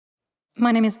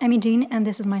My name is Emi Jeen, and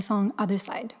this is my song, Other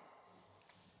Side.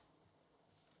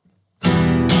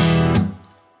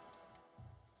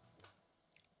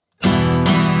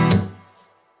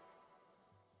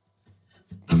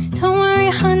 Don't worry,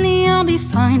 honey, I'll be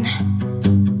fine.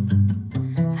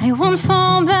 I won't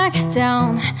fall back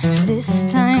down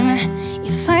this time.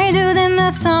 If I do, then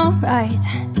that's alright.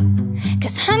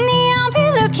 'Cause honey, I'll be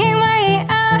looking way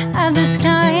up at the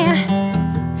sky.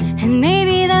 And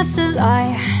maybe that's a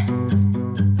lie.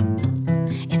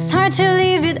 It's hard to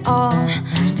leave it all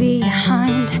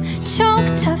behind,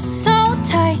 choked up so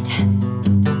tight.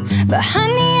 But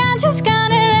honey, I just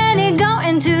gotta let it go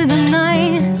into the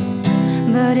night.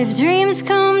 But if dreams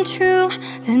come true,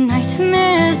 the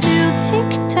nightmares do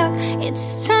tick-tock.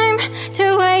 It's time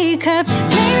to wake up.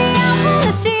 Maybe I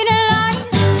wanna see the light,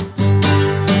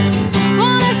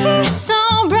 wanna see it's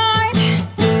all bright.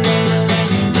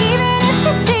 Even if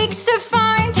it takes a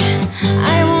fight,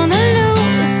 I wanna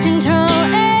lose control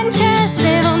and just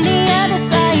live on the other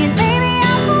side. Maybe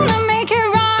I wanna make it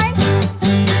right.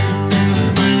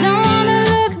 Don't wanna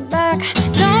look back,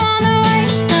 don't wanna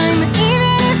waste time.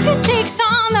 Even if it takes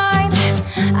all night,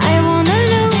 I wanna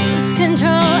lose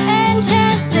control and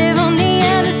just live on the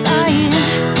other side.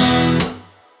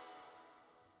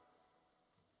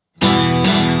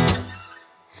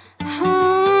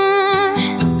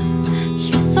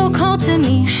 You're so cold to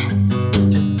me.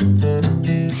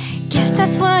 Guess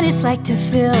that's what it's like to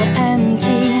feel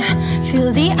empty.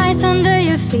 Feel the ice under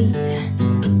your feet.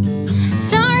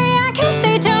 Sorry, I can't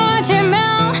stay to watch your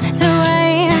melt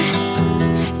away.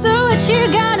 So what you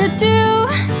gotta do?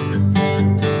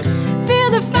 Feel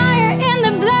the fire in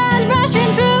the blood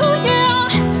rushing through you.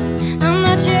 I'm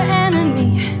not your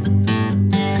enemy,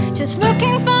 just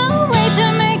looking for a way to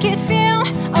make it feel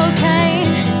okay.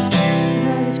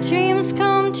 But if dreams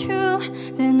come true,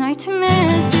 the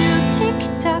nightmares do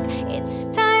tick-tock. It's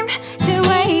time to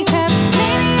wake up.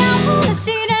 Maybe I wanna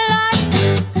see the light,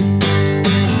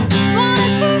 wanna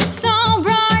see it's all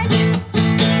bright.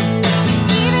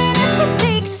 Even if it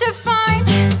takes a fight,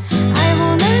 I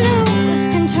wanna lose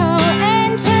control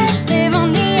and just live on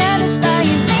the other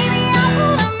side. Maybe I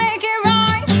wanna make it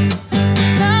right.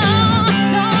 No,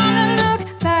 don't wanna look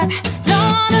back, don't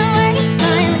wanna waste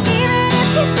time. Even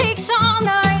if it takes all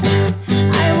night,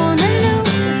 I wanna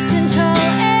lose control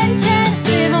and just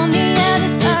live on the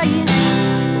other side.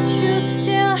 The truth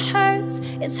still hurts,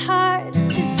 it's hard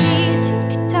to see.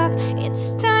 Tick-tock, it's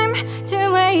time to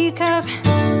wake up.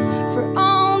 For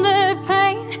all the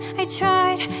pain I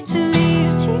tried to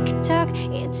leave, tick-tock,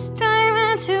 it's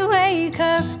time to wake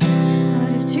up. But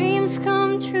if dreams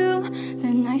come true,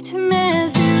 the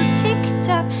nightmares do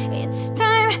tick-tock. It's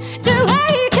time to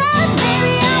wake up.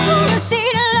 Maybe I wanna see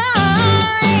the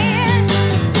light,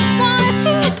 wanna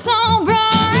see it's all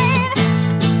bright.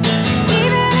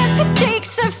 Even if it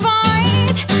takes a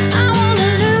fight, I wanna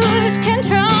lose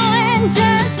control and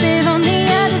just live on the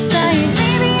other side.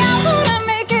 Maybe I wanna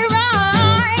make it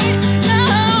right. No,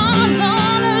 don't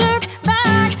wanna look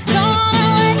back, don't wanna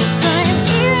waste time.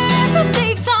 Even if it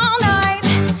takes all night,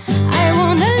 I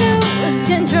wanna lose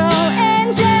control and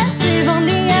just live on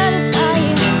the other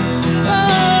side.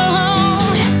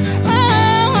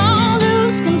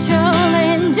 Lose control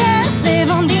and just live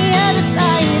on the other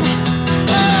side.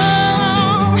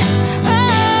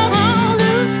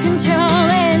 Lose control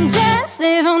and just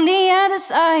live on the other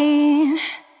side.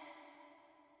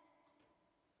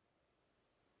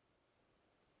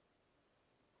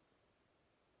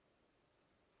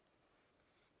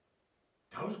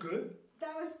 That was good.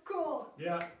 That was cool.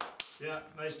 Yeah,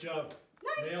 nice job.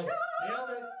 Nice Nailed job.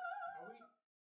 it.